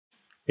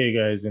Hey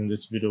guys, in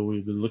this video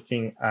we'll be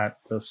looking at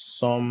the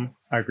sum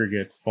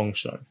aggregate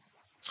function.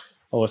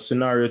 Our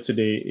scenario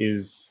today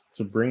is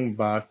to bring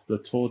back the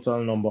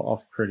total number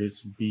of credits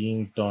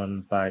being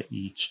done by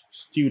each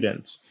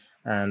student.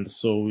 And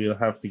so we'll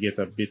have to get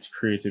a bit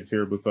creative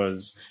here,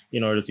 because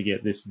in order to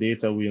get this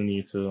data, we'll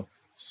need to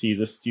see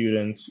the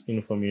student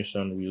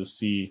information. We'll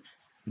see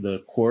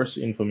the course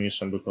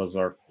information because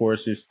our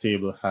courses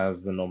table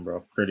has the number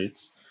of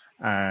credits.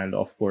 And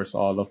of course,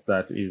 all of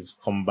that is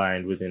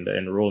combined within the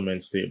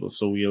enrollments table.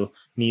 So we'll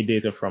need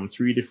data from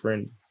 3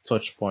 different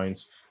touch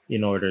points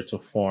in order to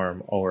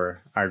form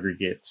our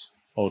aggregate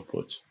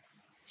output.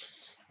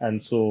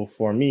 And so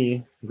for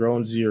me,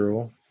 ground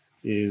zero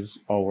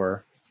is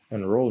our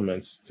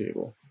enrollments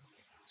table.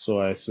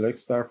 So I select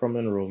start from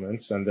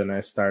enrollments, and then I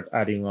start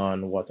adding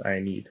on what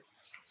I need.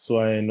 So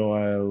I know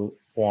I'll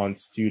want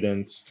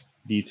student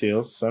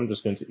details. So I'm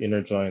just going to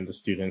inner join the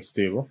students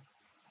table.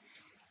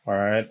 All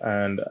right,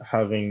 and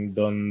having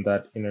done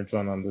that inner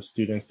join on the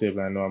students table,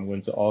 I know I'm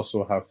going to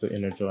also have to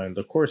inner join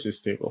the courses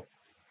table.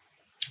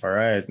 All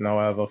right, now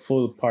I have a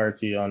full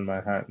party on my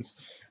hands.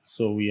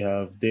 So we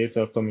have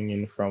data coming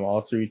in from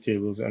all 3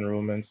 tables: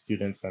 enrollment,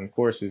 students, and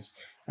courses.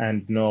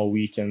 And now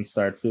we can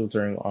start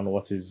filtering on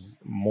what is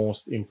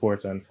most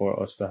important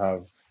for us to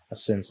have a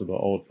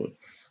sensible output.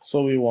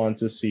 So we want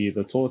to see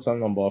the total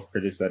number of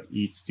credits that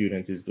each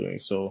student is doing.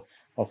 So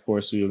of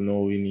course, we'll know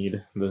we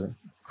need the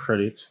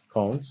credit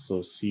count.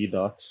 So C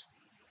dot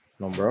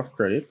number of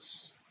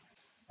credits.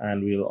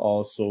 And we'll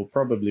also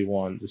probably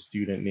want the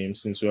student name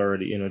since we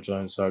already inner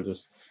joined. So I'll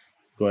just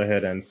go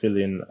ahead and fill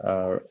in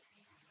a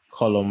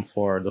column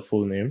for the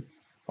full name.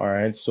 All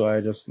right, so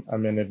I just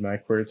amended my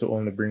query to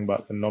only bring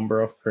back the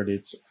number of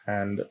credits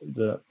and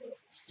the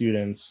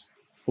student's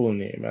full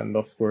name. And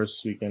of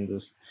course, we can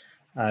just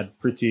add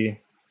pretty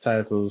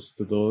titles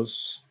to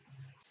those.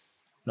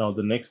 Now,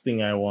 the next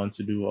thing I want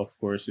to do, of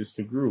course, is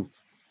to group.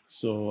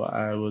 So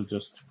I will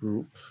just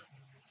group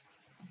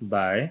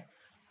by,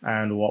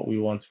 and what we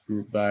want to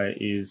group by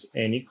is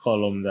any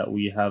column that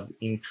we have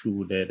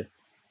included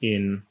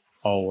in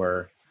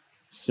our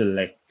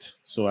select.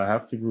 So I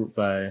have to group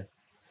by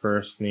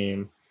first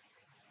name,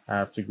 I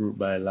have to group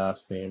by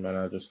last name, and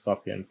I'll just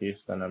copy and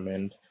paste and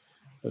amend.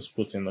 Just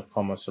put in the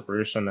comma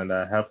separation, and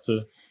I have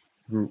to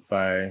group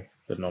by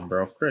the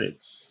number of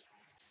credits.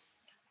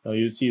 Now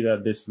you see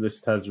that this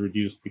list has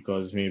reduced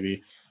because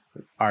maybe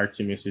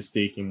Artemis is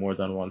taking more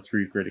than 1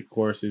 3-credit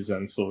courses,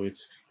 and so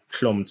it's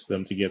clumped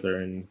them together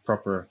in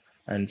proper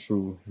and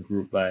true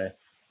group by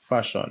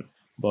fashion.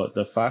 But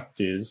the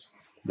fact is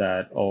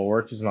that our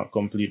work is not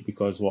complete,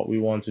 because what we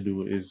want to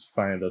do is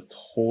find the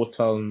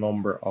total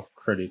number of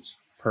credits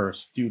per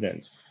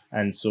student.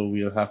 And so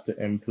we'll have to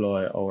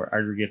employ our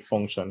aggregate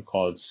function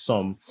called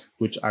sum,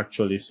 which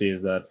actually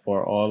says that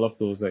for all of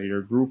those that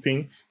you're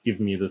grouping, give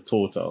me the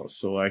total.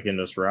 So I can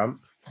just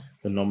ramp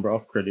the number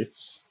of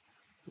credits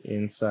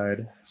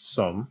inside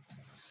sum.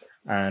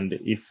 And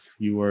if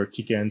you were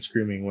kicking and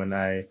screaming when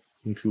I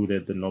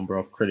included the number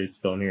of credits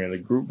down here in the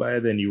group by,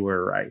 then you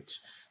were right.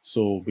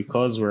 So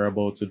because we're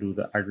about to do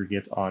the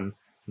aggregate on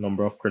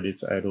number of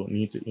credits, I don't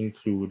need to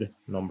include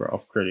number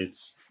of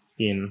credits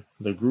in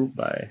the group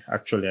by.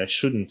 Actually, I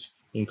shouldn't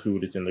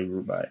include it in the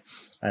group by.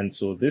 And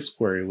so this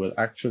query will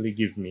actually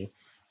give me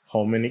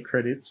how many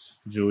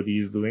credits Jody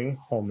is doing,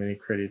 how many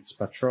credits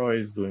Patra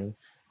is doing,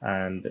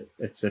 and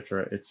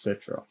etc.,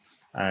 etc.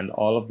 And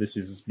all of this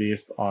is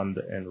based on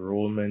the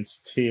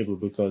enrollments table,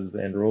 because the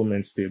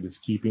enrollments table is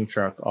keeping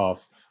track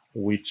of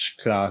which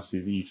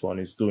classes each one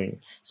is doing.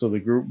 So the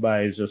group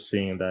by is just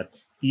saying that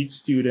each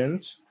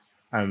student,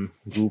 I'm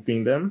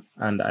grouping them,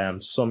 and I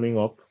am summing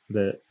up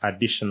the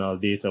additional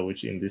data,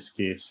 which in this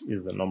case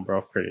is the number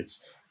of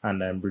credits,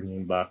 and I'm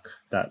bringing back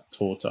that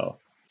total.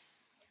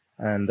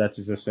 And that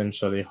is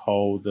essentially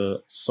how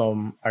the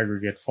sum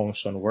aggregate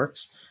function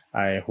works.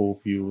 I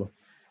hope you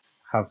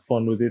have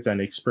fun with it and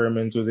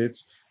experiment with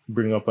it.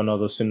 Bring up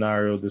another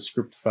scenario. The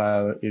script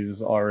file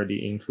is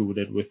already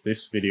included with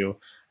this video,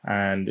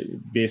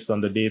 and based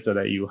on the data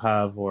that you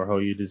have or how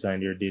you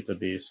design your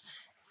database,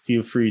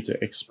 feel free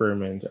to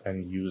experiment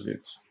and use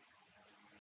it.